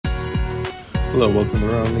Hello, welcome to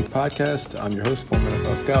the Rowan League Podcast. I'm your host, former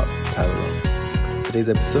NFL scout, Tyler Rowan. Today's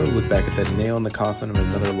episode, we look back at that nail in the coffin of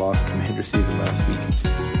another lost Commander season last week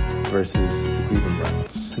versus the Cleveland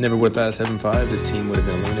Browns. I never would have thought at 7-5 this team would have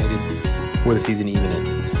been eliminated before the season even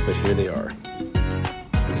ended, but here they are.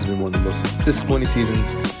 This has been one of the most disappointing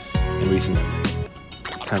seasons in recent memory.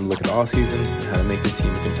 It's time to look at the offseason and how to make this team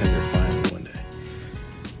a contender finally one day.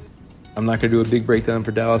 I'm not going to do a big breakdown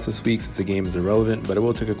for Dallas this week since the game is irrelevant, but I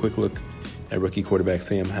will take a quick look at rookie quarterback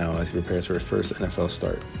Sam Howell as he prepares for his first NFL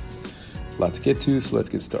start. A lot to get to, so let's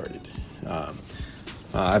get started.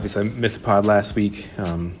 Obviously, I missed the pod last week.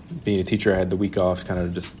 Being a teacher, I had the week off, kind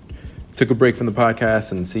of just took a break from the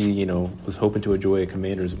podcast and was hoping to enjoy a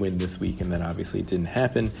Commanders win this week, and then obviously it didn't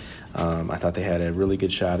happen. I thought they had a really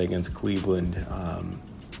good shot against Cleveland.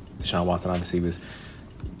 Deshaun Watson obviously was,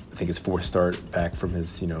 I think, his fourth start back from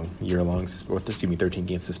his, year-long,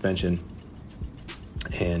 13-game suspension.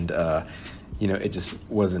 And, it just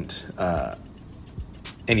wasn't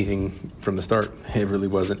anything from the start. It really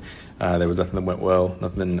wasn't. There was nothing that went well,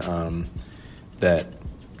 nothing that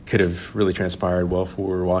could have really transpired well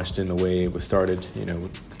for Washington the way it was started.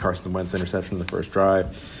 With Carson Wentz interception in the first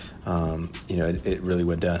drive. It really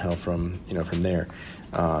went downhill from there.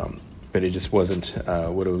 But it just wasn't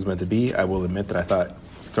what it was meant to be. I will admit that I thought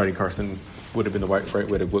starting Carson would have been the right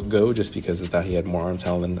way to go, just because I thought he had more arm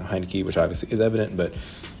talent than Heinicke, which obviously is evident, but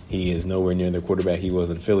he is nowhere near the quarterback he was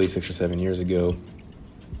in Philly 6 or 7 years ago.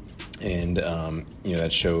 And,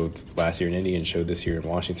 that showed last year in Indy and showed this year in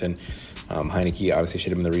Washington. Heinicke obviously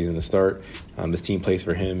should have been the reason to start. This team plays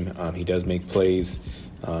for him. He does make plays.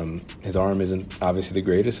 His arm isn't obviously the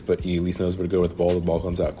greatest, but he at least knows where to go with the ball. The ball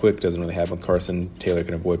comes out quick. Doesn't really happen with Carson. Taylor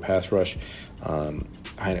can avoid pass rush.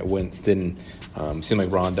 Wentz didn't. Seemed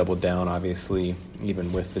like Ron doubled down, obviously,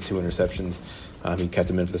 even with the 2 interceptions. He kept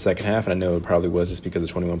him in for the second half, and I know it probably was just because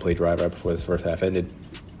the 21-play drive right before the first half ended.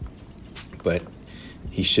 But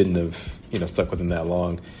he shouldn't have, stuck with him that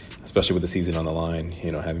long, especially with the season on the line,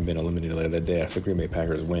 having been eliminated later that day after the Green Bay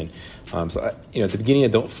Packers win. At the beginning, I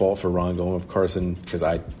don't fault for Ron going with Carson because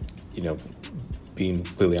being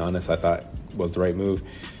completely honest, I thought was the right move.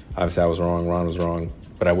 Obviously, I was wrong. Ron was wrong.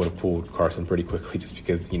 But I would have pulled Carson pretty quickly just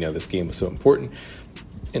because, this game was so important.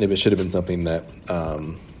 And if it should have been something that,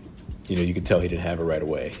 you could tell he didn't have it right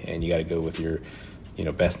away. And you got to go with your,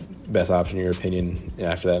 best option in your opinion. And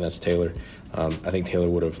after that, and that's Taylor. I think Taylor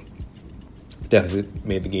would have definitely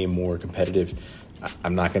made the game more competitive.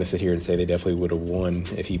 I'm not going to sit here and say they definitely would have won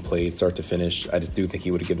if he played start to finish. I just do think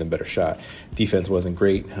he would have given them a better shot. Defense wasn't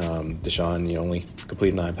great. Deshaun, only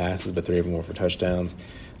completed 9 passes, but 3 of them were for touchdowns.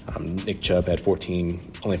 Nick Chubb had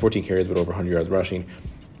only 14 carries, but over 100 yards rushing.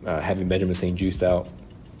 Having Benjamin St. Juiced out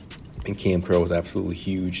and Cam Curl was absolutely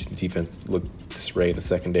huge. The defense looked disarrayed in the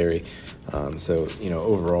secondary.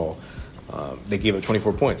 Overall, they gave up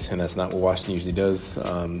 24 points, and that's not what Washington usually does,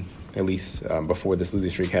 at least before this losing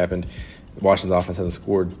streak happened. Washington's offense hasn't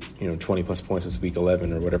scored, 20-plus points since week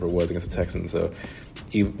 11 or whatever it was against the Texans. So,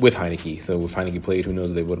 with Heinicke. So, if Heinicke played, who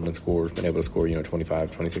knows if they would have been able to score,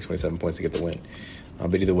 25, 26, 27 points to get the win.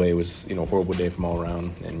 But either way, it was, a horrible day from all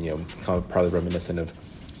around. And, probably reminiscent of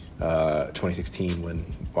 2016 when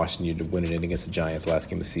Washington needed to win it against the Giants last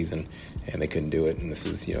game of the season, and they couldn't do it. And this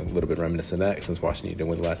is, a little bit reminiscent of that, since Washington needed to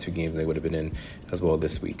win the last 2 games, they would have been in as well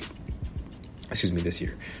this year.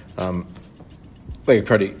 I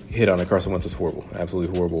tried to hit on it. Carson Wentz was horrible,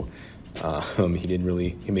 absolutely horrible.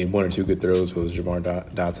 He made 1 or 2 good throws, but it was Jahan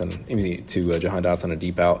Dotson a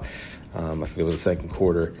deep out. I think it was the second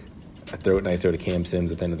quarter. Nice throw to Cam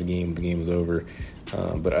Sims at the end of the game. The game was over.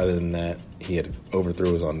 But other than that, he had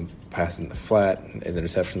overthrows on passing the flat. His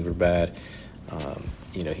interceptions were bad.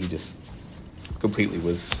 He just completely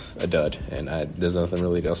was a dud. And there's nothing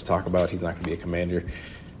really else to talk about. He's not going to be a Commander.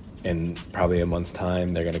 In probably a month's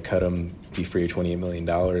time, they're going to cut him, be free of $28 million.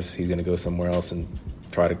 He's going to go somewhere else and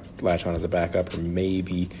try to latch on as a backup, or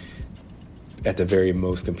maybe at the very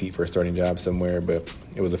most compete for a starting job somewhere. But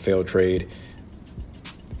it was a failed trade.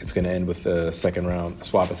 It's going to end with a second round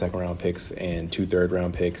picks and 2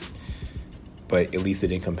 third-round picks. But at least they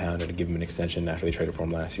didn't compound it and give him an extension after they traded for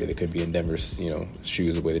him last year. They could be in Denver's,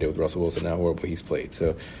 shoes the way they did with Russell Wilson, how horrible he's played.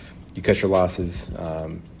 So you cut your losses.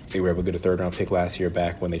 They were able to get a third-round pick last year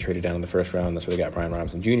back when they traded down in the first round. That's where they got Brian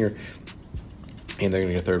Robinson Jr. And they're going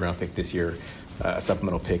to get a third-round pick this year, a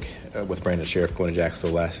supplemental pick with Brandon Sheriff going to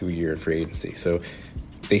Jacksonville last few years in free agency. So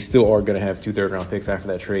they still are going to have 2 third-round picks after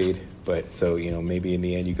that trade. But so, maybe in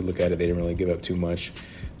the end you could look at it, they didn't really give up too much.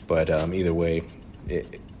 But either way,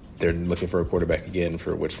 they're looking for a quarterback again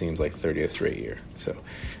for what seems like the 30th straight year. So,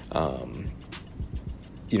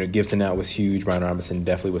 Gibson out was huge. Brian Robinson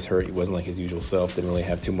definitely was hurt. He wasn't like his usual self. Didn't really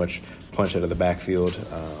have too much punch out of the backfield.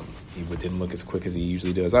 He didn't look as quick as he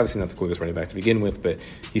usually does. Obviously not the quickest running back to begin with, but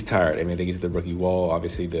he's tired. I think he's at the rookie wall.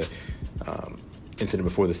 Obviously the incident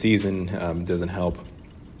before the season doesn't help.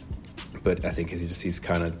 But I think he's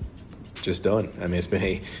kind of just done. It's been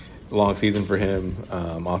a long season for him,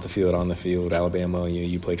 off the field, on the field. Alabama,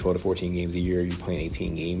 you play 12 to 14 games a year. You play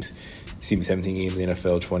 18 games. 17 games in the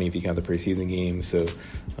NFL, 20 if you count the preseason games. So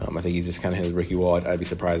I think he's just kind of hit his rookie wall. I'd be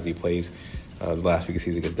surprised if he plays the last week of the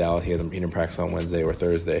season against Dallas. He didn't practice on Wednesday or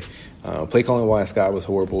Thursday. Play calling Wyatt Scott was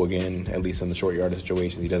horrible again, at least in the short yardage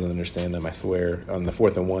situations. He doesn't understand them, I swear. On the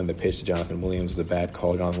 4th and 1, the pitch to Jonathan Williams was a bad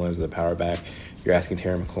call. Jonathan Williams is a power back. You're asking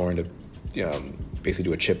Terry McLaurin to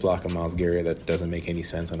basically do a chip block on Myles Garrett. That doesn't make any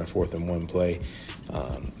sense on a 4th and 1 play.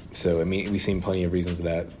 We've seen plenty of reasons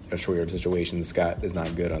that a short yard situation. Scott is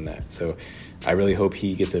not good on that. So I really hope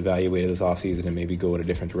he gets evaluated this offseason and maybe go in a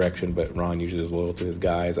different direction. But Ron usually is loyal to his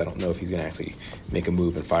guys. I don't know if he's going to actually make a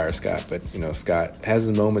move and fire Scott. But, Scott has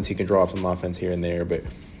his moments. He can draw up some offense here and there. But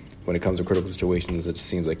when it comes to critical situations, it just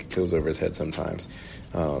seems like it goes over his head sometimes.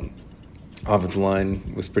 Offensive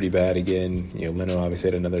line was pretty bad again. Leno obviously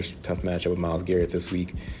had another tough matchup with Myles Garrett this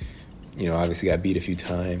week. Obviously got beat a few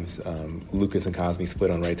times. Lucas and Cosme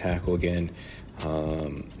split on right tackle again.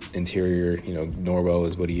 Interior, Norwell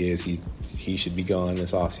is what he is. He should be gone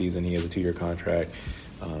this offseason. He has a 2-year contract.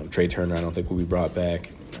 Trey Turner, I don't think will be brought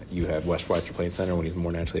back. You have Wes Schweitzer playing center when he's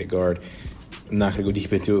more naturally a guard. I'm not going to go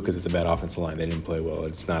deep into it because it's a bad offensive line. They didn't play well.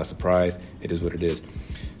 It's not a surprise. It is what it is.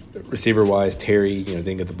 Receiver-wise, Terry,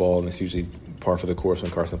 didn't get the ball, and it's usually par for the course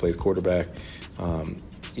when Carson plays quarterback.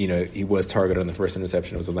 He was targeted on the first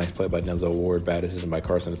interception. It was a nice play by Denzel Ward. Bad decision by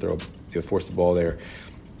Carson to force the ball there.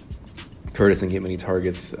 Curtis didn't get many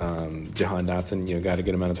targets. Jahan Dotson, got a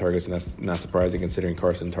good amount of targets, and that's not surprising considering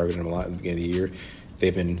Carson targeted him a lot at the beginning of the year.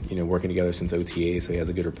 They've been, working together since OTA, so he has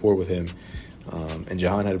a good rapport with him. And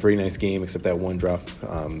Jahan had a pretty nice game, except that one drop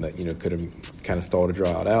that, could have kind of stalled a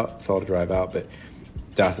drive out, but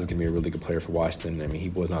Dotson is going to be a really good player for Washington. He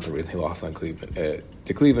was not the reason they lost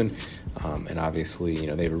to Cleveland. And obviously,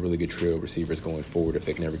 they have a really good trio of receivers going forward if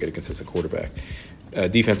they can ever get a consistent quarterback.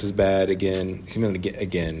 Defense is bad again,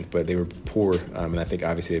 but they were poor. And I think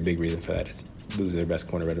obviously a big reason for that is losing their best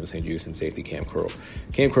corner, Redmond St. Juste, and safety Cam Curl.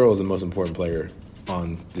 Cam Curl is the most important player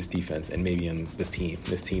on this defense and maybe on this team.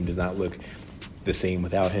 This team does not look the same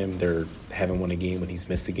without him. They haven't won a game when he's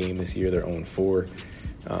missed a game this year. They're 0-4.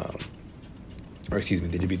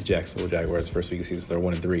 They did beat the Jacksonville Jaguars first week of the season, so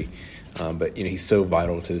they're 1-3. But he's so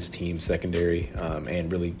vital to this team's secondary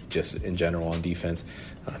and really just in general on defense.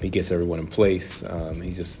 He gets everyone in place.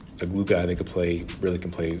 He's just a glue guy that can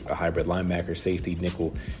play a hybrid linebacker, safety,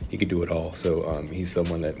 nickel. He could do it all. So he's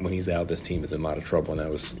someone that when he's out, this team is in a lot of trouble, and that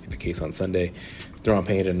was the case on Sunday. Deron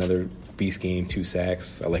Payne had another beast game, 2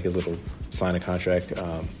 sacks. I like his little sign of contract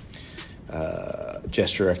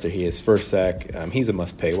gesture after his first sack. He's a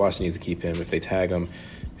must-pay. Washington needs to keep him if they tag him,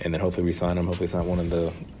 and then hopefully re-sign him. Hopefully it's not one of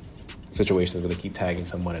the situations where they keep tagging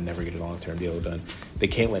someone and never get a long-term deal done. They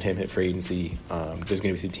can't let him hit free agency. There's going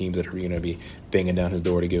to be some teams that are going to be banging down his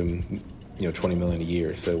door to give him $20 million a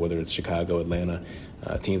year. So whether it's Chicago, Atlanta,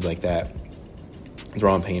 teams like that,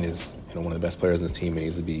 Deron Payne is one of the best players on this team and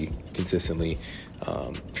needs to be consistently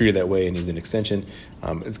treated that way and needs an extension.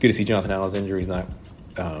 It's good to see Jonathan Allen's injury is not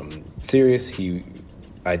serious.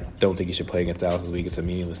 I don't think he should play against Dallas this week. It's a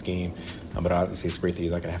meaningless game. But obviously it's great that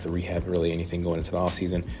he's not going to have to rehab really anything going into the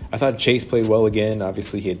offseason. I thought Chase played well again.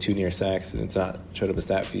 Obviously he had 2 near sacks and it's not showed up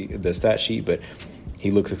the stat sheet, but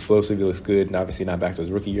he looks explosive. He looks good, and obviously not back to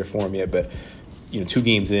his rookie year form yet, but 2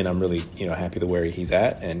 games in, I'm really, happy to where he's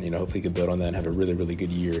at, and, hopefully he can build on that and have a really, really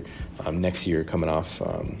good year next year coming off,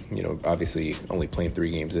 obviously only playing 3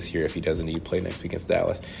 games this year if he doesn't need to play next week against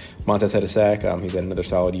Dallas. Montez had a sack. He's had another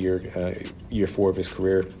solid year 4 of his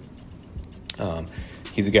career.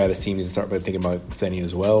 He's a guy this team needs to start by thinking about extending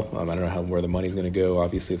as well. I don't know where the money's going to go.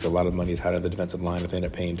 Obviously, it's a lot of money is out of the defensive line if they end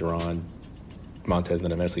up paying Deron, Montez, and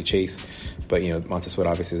then eventually Chase. But, Montez Sweat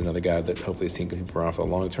obviously is another guy that hopefully this team can keep around for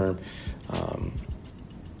the long term.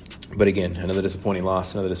 But again, another disappointing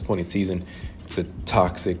loss, another disappointing season. It's a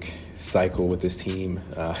toxic cycle with this team.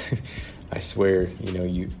 I swear,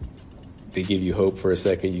 they give you hope for a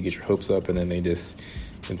second, you get your hopes up, and then they just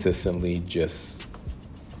consistently just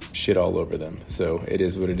shit all over them. So it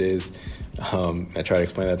is what it is. I try to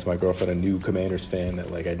explain that to my girlfriend, a new Commanders fan,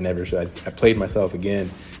 that I played myself again.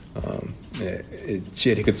 She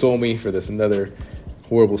had to console me for this another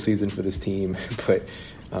horrible season for this team, but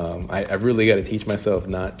I really got to teach myself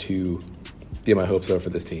not to get my hopes up for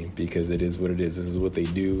this team, because it is what it is. This is what they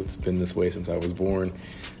do. It's been this way since I was born.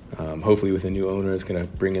 Hopefully with a new owner, it's going to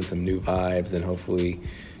bring in some new vibes and hopefully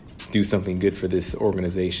do something good for this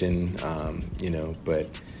organization, but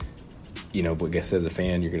I guess as a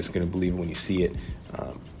fan, you're just going to believe it when you see it.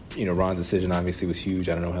 Ron's decision obviously was huge.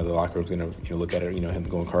 I don't know how the locker room's going to look at it, him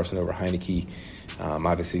going Carson over Heinicke.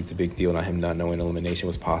 Obviously, it's a big deal, him not knowing elimination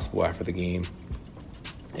was possible after the game.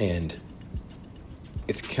 And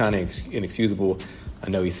it's kind of inexcusable. I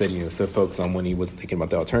know he said, so focused on when he wasn't thinking about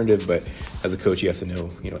the alternative, but as a coach, you have to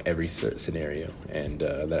know, every scenario. And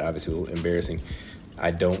that obviously was embarrassing.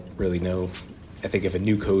 I don't really know. I think if a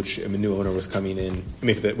new coach, a new owner was coming in,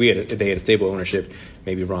 if they had a stable ownership,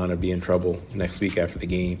 maybe Ron would be in trouble next week after the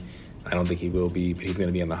game. I don't think he will be, but he's going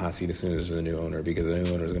to be on the hot seat as soon as there's a new owner because the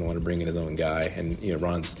new owner is going to want to bring in his own guy. And,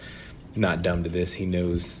 Ron's not dumb to this. He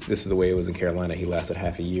knows this is the way it was in Carolina. He lasted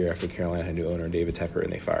half a year after Carolina had a new owner, David Tepper,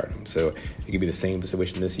 and they fired him. So it could be the same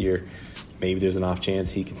situation this year. Maybe there's an off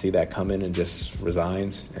chance he can see that coming and just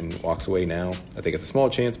resigns and walks away now. I think it's a small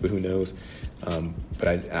chance, but who knows?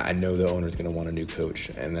 But I know the owner is going to want a new coach,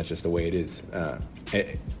 and that's just the way it is.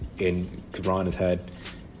 And Ron has had,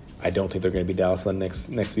 I don't think they're going to be Dallas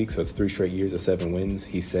next week, so it's 3 straight years of 7 wins.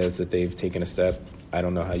 He says that they've taken a step. I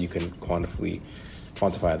don't know how you can quantify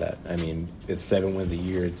that. I mean, it's 7 wins a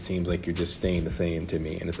year. It seems like you're just staying the same to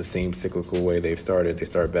me, and it's the same cyclical way they've started. They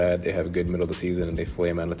start bad, they have a good middle of the season, and they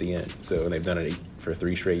flame out at the end. So they've done it for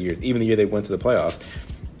 3 straight years. Even the year they went to the playoffs,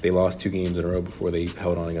 they lost 2 games in a row before they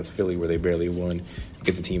held on against Philly, where they barely won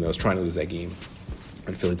against a team that was trying to lose that game.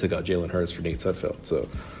 And Philly took out Jalen Hurts for Nate Sudfeld. So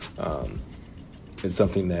it's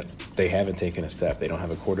something that they haven't taken a step. They don't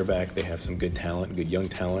have a quarterback. They have some good talent, good young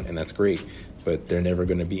talent, and that's great. But they're never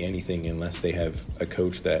going to be anything unless they have a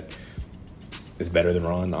coach that is better than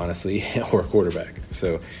Ron, honestly, or a quarterback.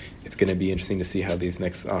 So it's going to be interesting to see how these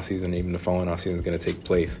next offseason, even the following offseason, is going to take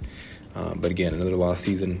place. But again, another lost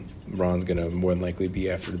season. Ron's going to more than likely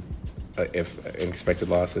be after if an expected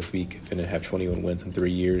loss this week, going to have 21 wins in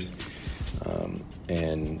 3 years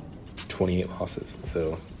and 28 losses.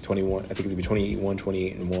 So 21, I think it's going to be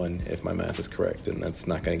 28-1 if my math is correct, and that's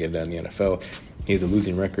not going to get it done in the NFL. He has a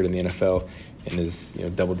losing record in the NFL in his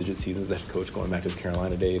double-digit seasons as head coach going back to his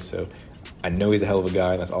Carolina days. So I know he's a hell of a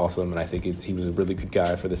guy, and that's awesome, and I think he was a really good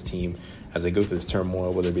guy for this team as they go through this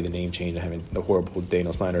turmoil, whether it be the name change and having the horrible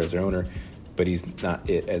Daniel Snyder as their owner, but he's not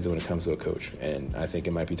it as when it comes to a coach, and I think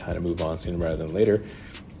it might be time to move on sooner rather than later.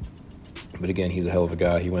 But again, he's a hell of a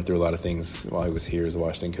guy. He went through a lot of things while he was here as a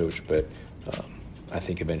Washington coach, but I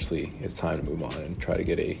think eventually it's time to move on and try to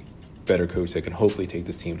get a better coach that can hopefully take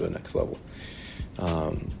this team to the next level.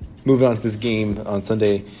 Moving on to this game on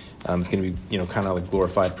Sunday, it's going to be kind of like a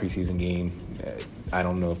glorified preseason game. I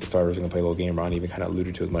don't know if the starters are going to play a little game. Ron even kind of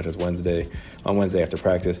alluded to as much as Wednesday after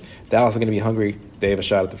practice. Dallas is going to be hungry. They have a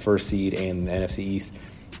shot at the first seed and the NFC East,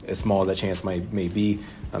 as small as that chance may be.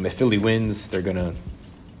 If Philly wins,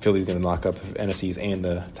 Philly's going to knock up the NFC East and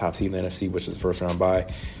the top seed in the NFC, which is the first round bye.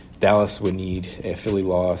 Dallas would need a Philly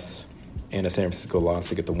loss and a San Francisco loss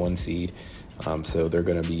to get the 1 seed. So they're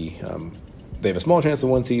going to be they have a small chance of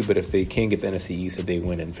 1 seed, but if they can get the NFC East, if they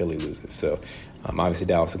win and Philly loses. So obviously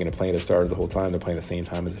Dallas is going to play their starters the whole time. They're playing the same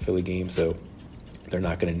time as the Philly game, so they're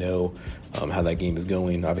not going to know how that game is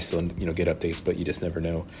going. Obviously, get updates, but you just never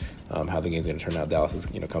know how the game's going to turn out. Dallas is,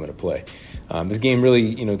 coming to play. This game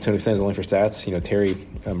really, to an extent, is only for stats. Terry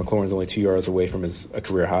McLaurin's only 2 yards away from his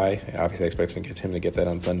career high. Obviously, I expect him to get that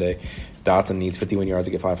on Sunday. Dotson needs 51 yards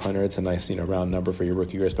to get 500. It's a nice, round number for your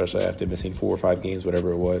rookie year, especially after missing 4 or 5 games,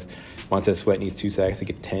 whatever it was. Montez Sweat needs 2 sacks to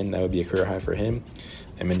get 10. That would be a career high for him.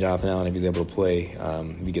 And then Jonathan Allen, if he's able to play,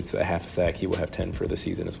 if he gets a half a sack, he will have 10 for the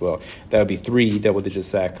season as well. That would be 3 double-digit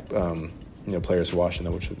sack players for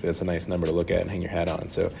Washington, which is a nice number to look at and hang your hat on.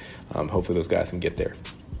 So hopefully those guys can get there.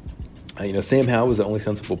 Sam Howell was the only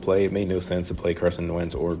sensible play. It made no sense to play Carson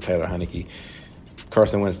Wentz or Taylor Heinicke.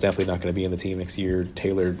 Carson Wentz definitely not going to be in the team next year.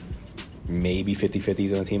 Taylor maybe 50-50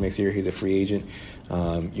 he's on the team next year. He's a free agent.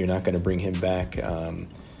 You're not going to bring him back.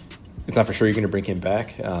 It's not for sure you're going to bring him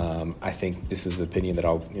back. I think this is an opinion that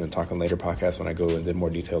I'll talk on later podcasts when I go into more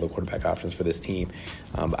detail the quarterback options for this team.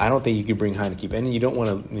 I don't think you could bring Heinicke, and you don't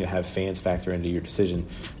want to have fans factor into your decision,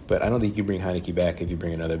 but I don't think you can bring Heinicke back if you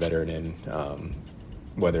bring another veteran in,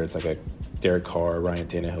 whether it's like a Derek Carr or Ryan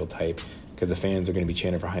Tannehill type, because the fans are going to be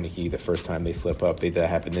chanting for Heinicke the first time they slip up. That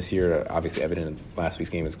happened this year, obviously evident in last week's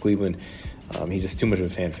game against Cleveland. He's just too much of a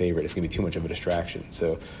fan favorite. It's going to be too much of a distraction.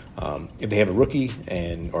 So if they have a rookie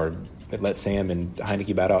or let Sam and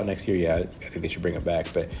Heinicke bat out next year, I think they should bring him back.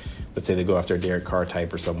 But let's say they go after a Derek Carr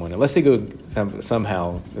type or someone. Unless they go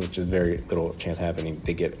somehow, which is very little chance happening,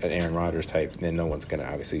 they get an Aaron Rodgers type, then no one's going to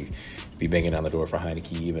obviously be banging down the door for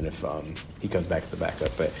Heinicke, even if he comes back as a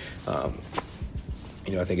backup. But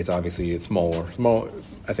I think it's obviously it's small.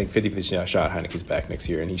 I think 50% shot Heineke's back next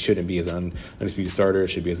year, and he shouldn't be as an undisputed starter. It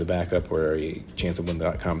should be as a backup or a chance to win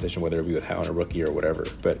the competition, whether it be with Howe and a rookie or whatever.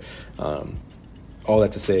 But all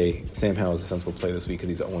that to say, Sam Howell is a sensible play this week because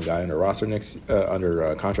he's the only guy under roster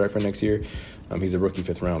under contract for next year. He's a rookie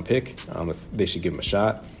 5th-round pick. They should give him a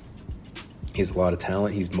shot. He has a lot of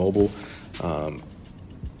talent. He's mobile,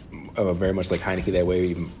 very much like Heinicke that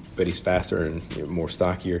way, but he's faster and more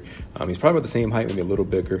stockier. He's probably about the same height, maybe a little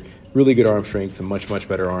bigger. Really good arm strength, a much, much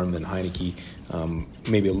better arm than Heinicke.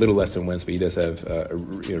 Maybe a little less than Wentz, but he does have a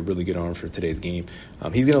really good arm for today's game.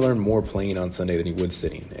 He's going to learn more playing on Sunday than he would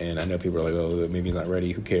sitting. And I know people are like, oh, maybe he's not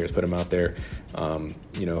ready. Who cares? Put him out there.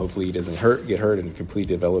 Hopefully he doesn't get hurt and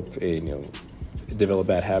completely develop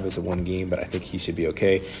bad habits in one game, but I think he should be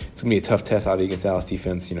okay. It's going to be a tough test, obviously, against Dallas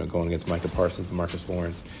defense, going against Micah Parsons, DeMarcus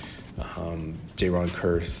Lawrence, Jaron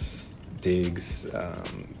Kearse, Diggs,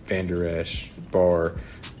 Van Der Esch, Barr.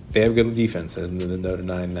 They have good defense. There's no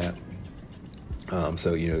denying that. How's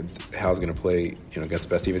going to play, against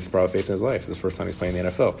the best defense he's probably faced in his life. It's his first time he's playing in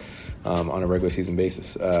the NFL on a regular season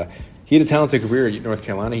basis. He had a talented career at North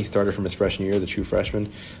Carolina. He started from his freshman year as a true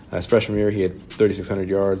freshman. His freshman year, he had 3,600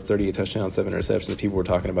 yards, 38 touchdowns, 7 interceptions. People were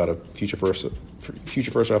talking about a future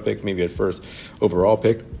first-round pick, maybe a first overall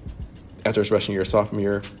pick. After his freshman year, sophomore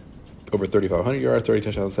year, over 3,500 yards, 30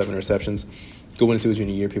 touchdowns, 7 interceptions. Going into his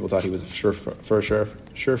junior year, people thought he was a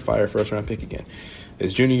surefire first-round pick again.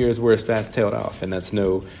 His junior year is where his stats tailed off, and that's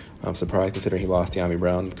no surprise considering he lost De'Ami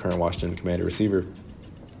Brown, the current Washington Commander receiver.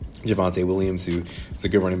 Javonte Williams, who is a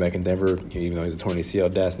good running back in Denver, even though he's a torn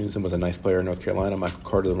ACL. Das Newsom was a nice player in North Carolina. Michael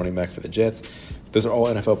Carter, the running back for the Jets. Those are all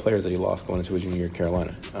NFL players that he lost going into his junior year in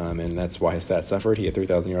Carolina, and that's why his stats suffered. He had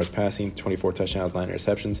 3,000 yards passing, 24 touchdowns, 9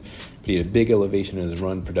 interceptions, but he had a big elevation in his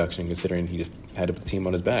run production considering he just had to put the team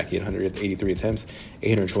on his back. He had 183 attempts,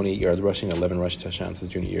 828 yards rushing, 11 rushing touchdowns his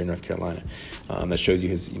junior year in North Carolina. That shows you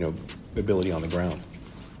his ability on the ground.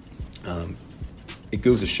 It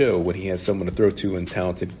goes to show when he has someone to throw to and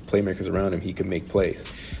talented playmakers around him, he can make plays.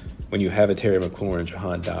 When you have a Terry McLaurin,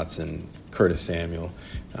 Jahan Dotson, Curtis Samuel,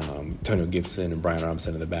 Antonio Gibson, and Brian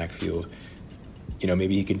Robinson in the backfield,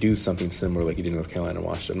 maybe he can do something similar like he did in North Carolina and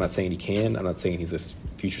Washington. I'm not saying he can. I'm not saying he's a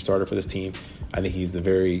future starter for this team. I think he's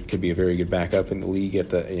could be a very good backup in the league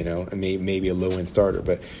at and maybe a low-end starter.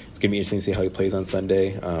 But it's going to be interesting to see how he plays on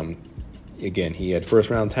Sunday. Again, he had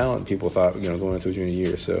first-round talent, people thought, going into his junior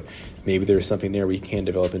year. So maybe there's something there where he can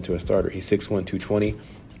develop into a starter. He's 6'1", 220.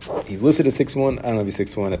 He's listed at 6'1". I don't know if he's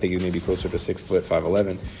 6'1". I think he's maybe closer to 6 foot,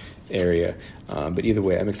 5'11" area. But either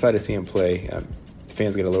way, I'm excited to see him play.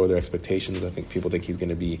 Fans got to lower their expectations. I think people think he's going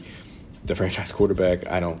to be the franchise quarterback.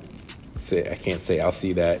 I can't say I'll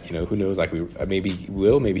see that. Who knows? Maybe he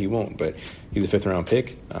will, maybe he won't. But he's a 5th-round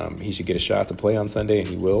pick. He should get a shot to play on Sunday, and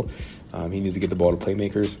he will. He needs to get the ball to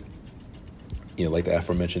playmakers. Like the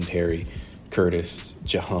aforementioned Terry, Curtis,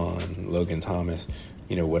 Jahan, Logan Thomas,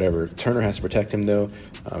 whatever. Turner has to protect him, though,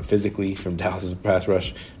 physically from Dallas's pass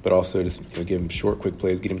rush, but also just give him short, quick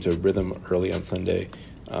plays, get him to a rhythm early on Sunday,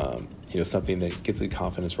 something that gets the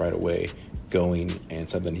confidence right away going and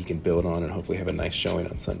something he can build on and hopefully have a nice showing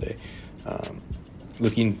on Sunday.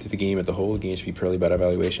 Looking to the game at the whole, the game should be purely about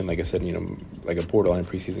evaluation. Like I said, like a borderline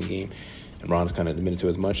preseason game. And Ron's kind of admitted to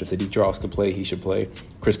as much. If Sadiq Charles can play, he should play.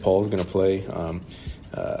 Chris Paul is going to play.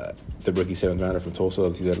 The rookie 7th-rounder from Tulsa.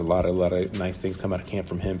 He's had a lot of nice things come out of camp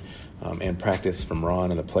from him and practice from Ron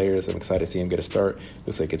and the players. I'm excited to see him get a start.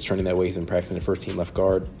 Looks like it's trending that way. He's been practicing the first-team left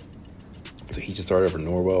guard. So he should start over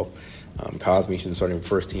Norwell. Cosme should be starting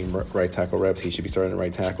first-team right tackle reps. He should be starting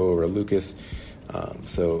right tackle over Lucas.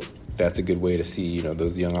 So that's a good way to see,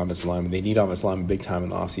 those young offensive linemen. They need offensive linemen big time in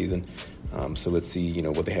the offseason. So let's see,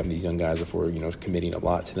 what they have in these young guys before, committing a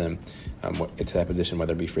lot to them to that position,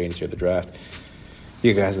 whether it be free agency or the draft.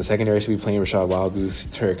 The guys in the secondary should be playing Rashad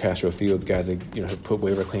Wildgoose, Terry Castro Fields, guys that, have put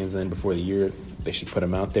waiver claims in before the year. They should put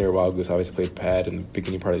him out there. Wildgoose obviously played pad in the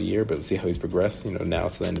beginning part of the year, but let's see how he's progressed. Now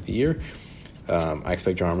it's the end of the year. I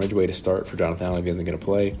expect John Ridgeway to start for Jonathan Allen if he isn't going to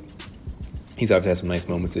play. He's obviously had some nice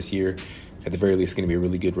moments this year. At the very least, going to be a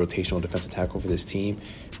really good rotational defensive tackle for this team.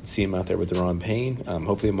 See him out there with Deron Payne.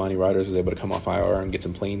 Hopefully, Amani Rodgers is able to come off IR and get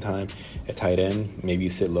some playing time at tight end. Maybe you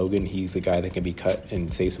sit Logan. He's a guy that can be cut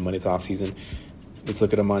and save some money this offseason. Let's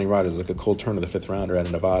look at Amani Rodgers. Look at Cole Turner, the 5th-rounder out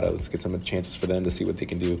of Nevada. Let's get some chances for them to see what they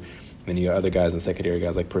can do. And then you got other guys in the secondary,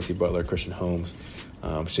 guys like Percy Butler, Christian Holmes,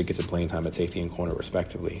 should get some playing time at safety and corner,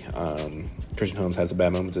 respectively. Christian Holmes had some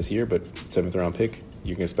bad moments this year, but 7th-round pick,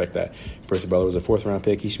 you can expect that. Percy Butler was a 4th-round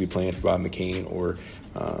pick. He should be playing for Bob McCain, or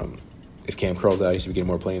if Cam Curl's out, he should be getting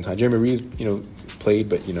more playing time. Jeremy Reeves, played,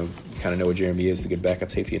 but, you kind of know what Jeremy is, a good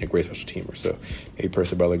backup safety and a great special teamer. So maybe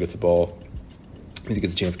Percy Butler gets the ball He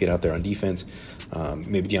gets a chance to get out there on defense.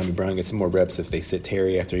 Maybe Dyami Brown gets some more reps if they sit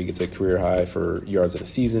Terry after he gets a career high for yards in a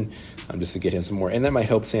season, just to get him some more. And that might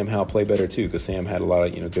help Sam Howell play better too, because Sam had a lot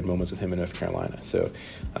of good moments with him in North Carolina. So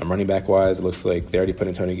running back wise, it looks like they already put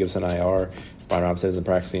Antonio Gibson on IR. Brian Robinson isn't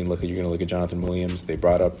practicing. You're going to look at Jonathan Williams. They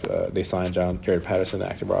signed Jared Patterson, the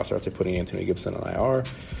active roster, after putting Antonio Gibson on IR.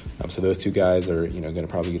 So those two guys are going to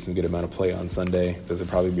probably get some good amount of play on Sunday. Those will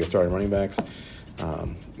probably be your starting running backs.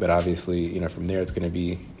 But obviously, from there, it's going to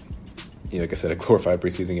be, like I said, a glorified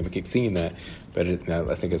preseason game. I keep seeing that, but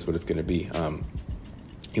I think that's what it's going to be.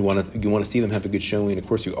 You want to see them have a good showing. Of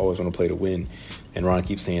course, you always want to play to win, and Ron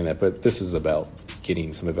keeps saying that. But this is about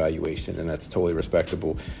getting some evaluation, and that's totally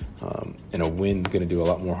respectable. And a win's going to do a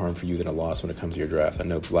lot more harm for you than a loss when it comes to your draft. I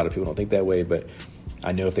know a lot of people don't think that way, but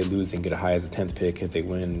I know if they lose, they can get a high as a 10th pick. If they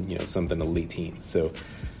win, something in the late teens. So,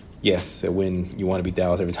 yes, a win, you want to beat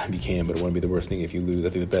Dallas every time you can, but it wouldn't be the worst thing if you lose. I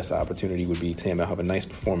think the best opportunity would be Sam have a nice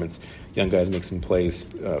performance. Young guys make some plays,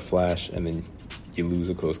 flash, and then you lose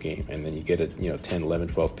a close game. And then you get a 10, 11,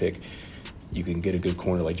 12 pick. You can get a good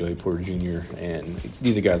corner like Joey Porter Jr. And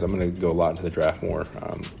these are guys I'm going to go a lot into the draft more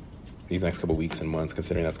these next couple weeks and months,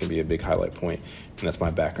 considering that's going to be a big highlight point. And that's my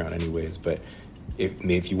background anyways. But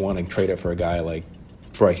if you want to trade up for a guy like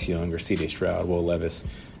Bryce Young or C.J. Stroud, Will Levis,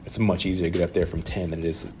 it's much easier to get up there from 10 than it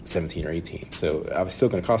is 17 or 18. So it's still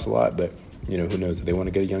going to cost a lot, but who knows? If they want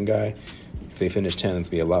to get a young guy, if they finish 10, it's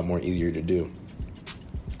going to be a lot more easier to do.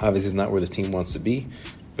 Obviously, it's not where this team wants to be,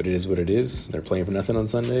 but it is what it is. They're playing for nothing on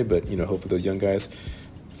Sunday, but hopefully those young guys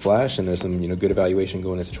flash, and there's some good evaluation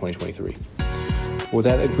going into 2023. Well,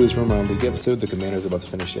 that concludes Roam Around League episode. The Commanders are about to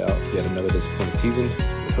finish out yet another disappointing season.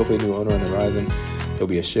 With hopefully a new owner on the horizon, there'll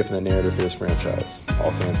be a shift in the narrative for this franchise. All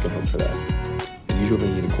fans can hope for that. As usual, they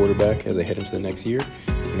need a quarterback as they head into the next year,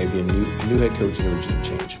 and maybe a new head coach and a regime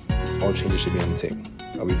change. All changes should be on the table.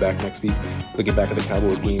 I'll be back next week, looking back at the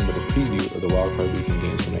Cowboys game with a preview of the wildcard weekend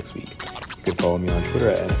games for next week. You can follow me on Twitter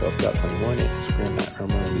at NFLScout21 and Instagram at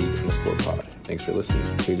RoamAroundLeague_pod. Thanks for listening.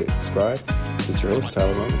 Please subscribe. This is your host,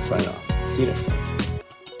 Tyler Roman, signing off. See you next time.